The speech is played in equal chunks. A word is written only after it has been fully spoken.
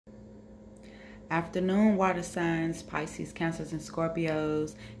Afternoon, water signs, Pisces, Cancers, and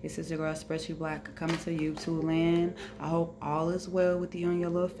Scorpios. This is your girl, Spiritually Black, coming to you, to land. I hope all is well with you and your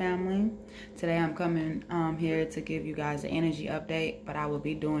little family. Today, I'm coming here to give you guys an energy update, but I will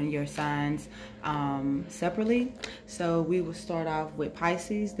be doing your signs separately. So we will start off with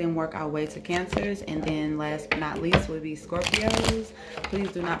Pisces, then work our way to Cancers, and then last but not least will be Scorpios. Please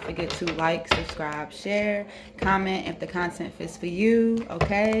do not forget to like, subscribe, share, comment if the content fits for you,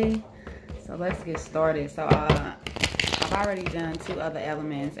 okay? So let's get started. So I've already done 2 other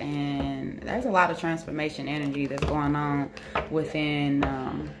elements, and there's a lot of transformation energy that's going on within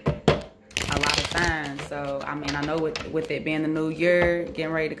a lot of signs. So I mean, I know with it being the new year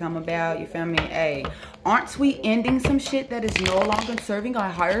getting ready to come about, you feel me? Hey, aren't we ending some shit that is no longer serving our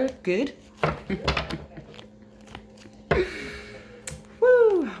higher good?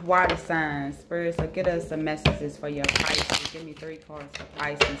 Woo! Water signs. Spirits, so get us some messages for your Pisces. Give me 3 cards for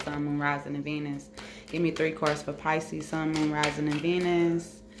Pisces, Sun, Moon, Rising, and Venus. Give me 3 cards for Pisces, Sun, Moon, Rising, and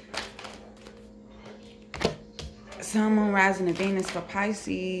Venus. Sun, Moon, Rising, and Venus for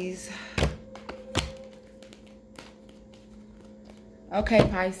Pisces. Okay,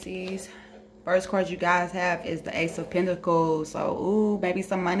 Pisces. First card you guys have is the Ace of Pentacles. So, ooh, maybe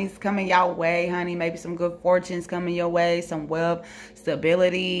some money's coming your way, honey. Maybe some good fortunes coming your way. Some wealth,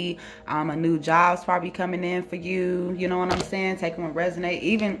 stability. A new job's probably coming in for you. You know what I'm saying? Taking what resonate.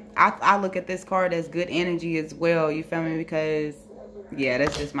 Even, I look at this card as good energy as well. You feel me? Because, yeah,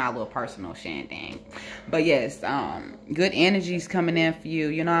 that's just my little personal shanting. But, yes, good energy's coming in for you.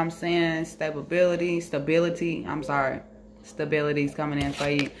 You know what I'm saying? Stability's coming in for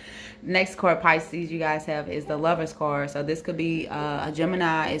you. Next card, Pisces, you guys have is the Lover's card. So this could be a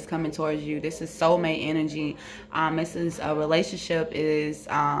Gemini is coming towards you. This is soulmate energy. This is a relationship is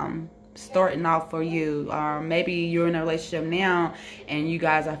starting off for you. Or maybe you're in a relationship now and you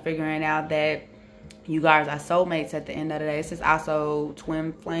guys are figuring out that you guys are soulmates at the end of the day. This is also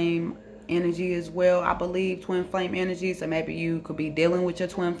twin flame energy as well, I believe. Twin flame energy. So maybe you could be dealing with your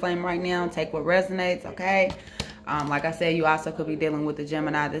twin flame right now. Take what resonates, okay? Like I said, you also could be dealing with the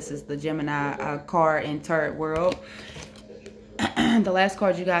Gemini. This is the Gemini card in third world. The last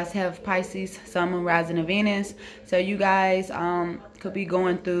card you guys have, Pisces, Sun, Moon, Rising, and Venus. So you guys could be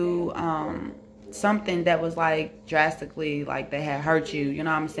going through something that was like drastically, like they had hurt you. You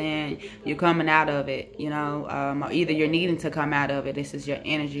know what I'm saying? You're coming out of it, you know, or either you're needing to come out of it. This is your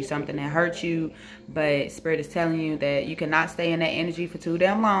energy, something that hurt you, but Spirit is telling you that you cannot stay in that energy for too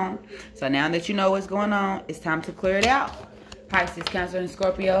damn long. So now that you know what's going on, it's time to clear it out. Pisces, Cancer, and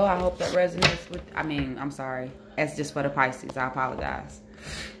Scorpio, I hope that resonates with, I'm sorry, that's just for the Pisces. I apologize.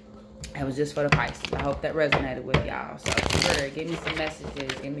 It was just for the Pisces. I hope that resonated with y'all. So, Spirit, give me some messages.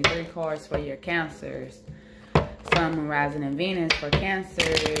 Give me 3 cards for your Cancers. Sun, Moon, Rising, and Venus for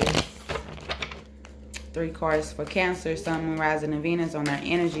Cancers. 3 cards for Cancer, Sun, Moon, Rising, and Venus on our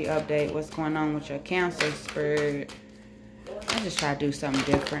energy update. What's going on with your Cancer, Spirit? I just try to do something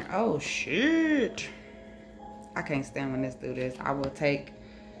different. Oh, shit. I can't stand when this do this. I will take...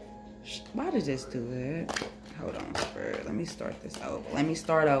 Why did this do that? Hold on, Spirit. Let me start this over. Let me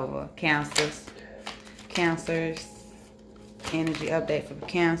start over. Cancers. Cancers. Energy update for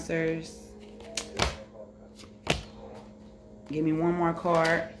Cancers. Give me 1 more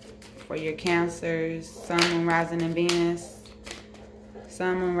card for your Cancers. Sun, Moon, Rising, and Venus.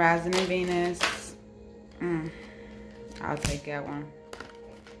 Sun, Moon, Rising, and Venus. I'll take that one.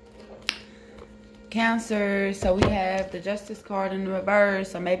 Cancer. So we have the Justice card in the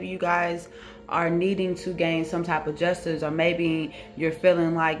reverse. So maybe you guys are needing to gain some type of justice, or maybe you're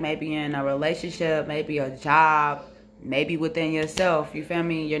feeling like maybe in a relationship, maybe a job, maybe within yourself, you feel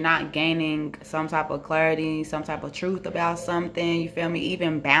me? You're not gaining some type of clarity, some type of truth about something, you feel me?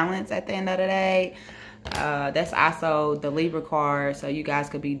 Even balance at the end of the day. That's also the Libra card. So you guys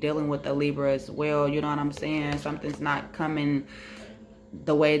could be dealing with the Libra as well. You know what I'm saying? Something's not coming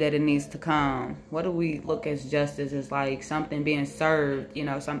the way that it needs to come. What do we look as justice? Is like something being served, you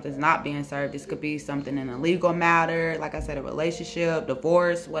know, something's not being served. This could be something in a legal matter, like I said, a relationship,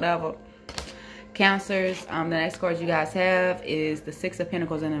 divorce, whatever. Cancers, the next card you guys have is the 6 of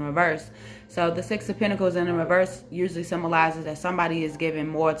Pentacles in the reverse. So the 6 of Pentacles in the reverse usually symbolizes that somebody is giving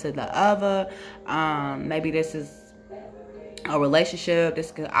more to the other. Maybe this is a relationship.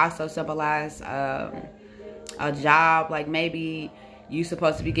 This could also symbolize a job, like maybe you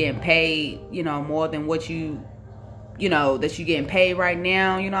supposed to be getting paid, you know, more than what you know, that you're getting paid right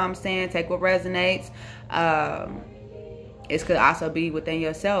now. You know what I'm saying? Take what resonates. It could also be within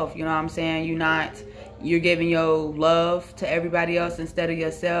yourself. You know what I'm saying? You're not you're giving your love to everybody else instead of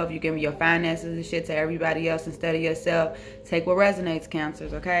yourself. You're giving your finances and shit to everybody else instead of yourself. Take what resonates,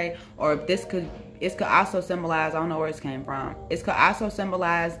 Cancers, okay? Or this could also symbolize, I don't know where it came from. It could also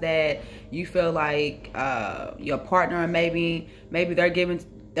symbolize that you feel like your partner, maybe they're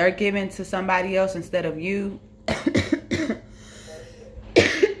giving to somebody else instead of you.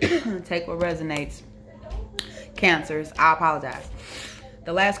 Take what resonates, Cancers. I apologize.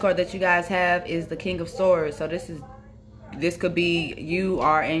 The last card that you guys have is the King of Swords. So this could be you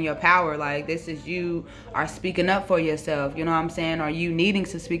are in your power. Like, this is you are speaking up for yourself. You know what I'm saying? Or you needing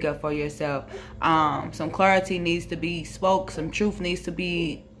to speak up for yourself. Some clarity needs to be spoke. Some truth needs to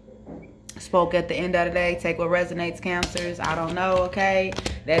be spoke at the end of the day. Take what resonates, Cancers. I don't know, okay?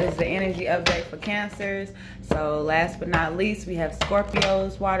 That is the energy update for Cancers. So last but not least, we have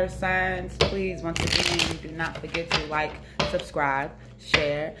Scorpios, water signs. Please, once again, do not forget to like, subscribe,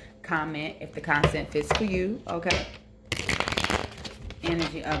 share, comment if the content fits for you, okay?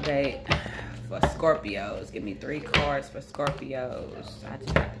 Energy update for Scorpios. Give me 3 cards for Scorpios. I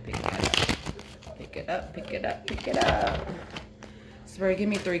just have to pick that up. Pick it up, pick it up, pick it up. Spirit, give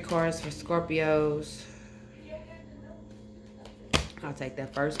me 3 cards for Scorpios. I'll take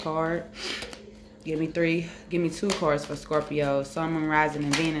that first card. Give me 2 cards for Scorpio. Sun, Moon, Rising,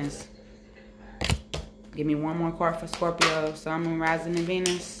 and Venus. Give me 1 more card for Scorpio. Sun, Moon, Rising, and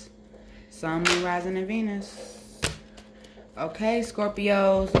Venus. Sun, Moon, Rising, and Venus. Okay,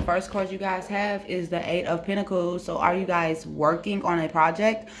 Scorpios, the first card you guys have is the 8 of Pentacles. So are you guys working on a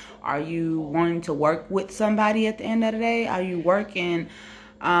project? Are you wanting to work with somebody at the end of the day? Are you working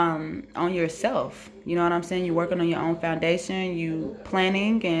on yourself? You know what I'm saying? You're working on your own foundation. You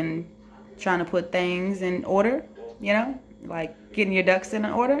planning and trying to put things in order, you know? Like getting your ducks in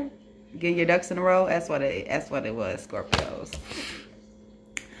order. Getting your ducks in a row. That's what it was, Scorpios.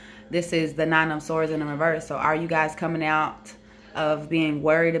 This is the 9 of Swords in the reverse. So are you guys coming out of being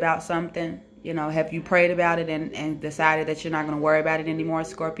worried about something? You know, have you prayed about it and decided that you're not going to worry about it anymore,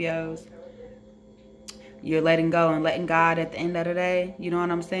 Scorpios? You're letting go and letting God at the end of the day. You know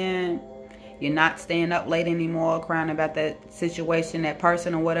what I'm saying? You're not staying up late anymore, crying about that situation, that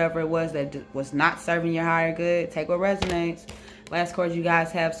person or whatever it was that was not serving your higher good. Take what resonates. Last card you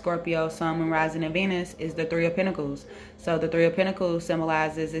guys have, Scorpio, Sun, Moon, Rising, and Venus, is the 3 of Pentacles. So the 3 of Pentacles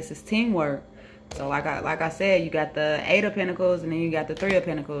symbolizes this is teamwork. So like I said, you got the 8 of Pentacles and then you got the 3 of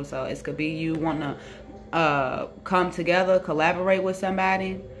Pentacles. So it could be you wanting to come together, collaborate with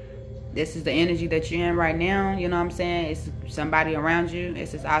somebody. This is the energy that you're in right now. You know what I'm saying? It's somebody around you.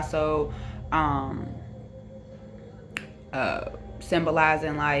 This is also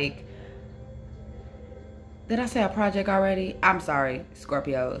symbolizing, like, did I say a project already? I'm sorry,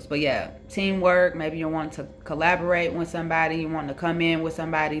 Scorpios. But yeah, teamwork. Maybe you want to collaborate with somebody. You want to come in with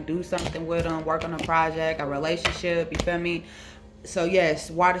somebody, do something with them, work on a project, a relationship. You feel me? So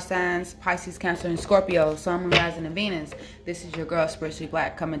yes, water signs, Pisces, Cancer, and Scorpio, Sun, Moon, Rising, and Venus. This is your girl, Spiritually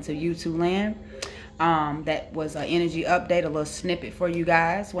Black, coming to YouTube land. That was an energy update, a little snippet for you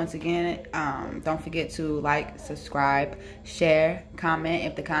guys. Once again, don't forget to like, subscribe, share, comment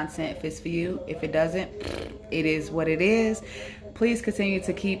if the content fits for you. If it doesn't, it is what it is. Please continue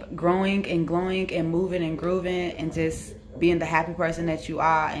to keep growing and glowing and moving and grooving and just being the happy person that you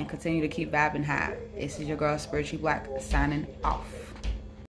are, and continue to keep vibing high. This is your girl, Spiritually Black, signing off.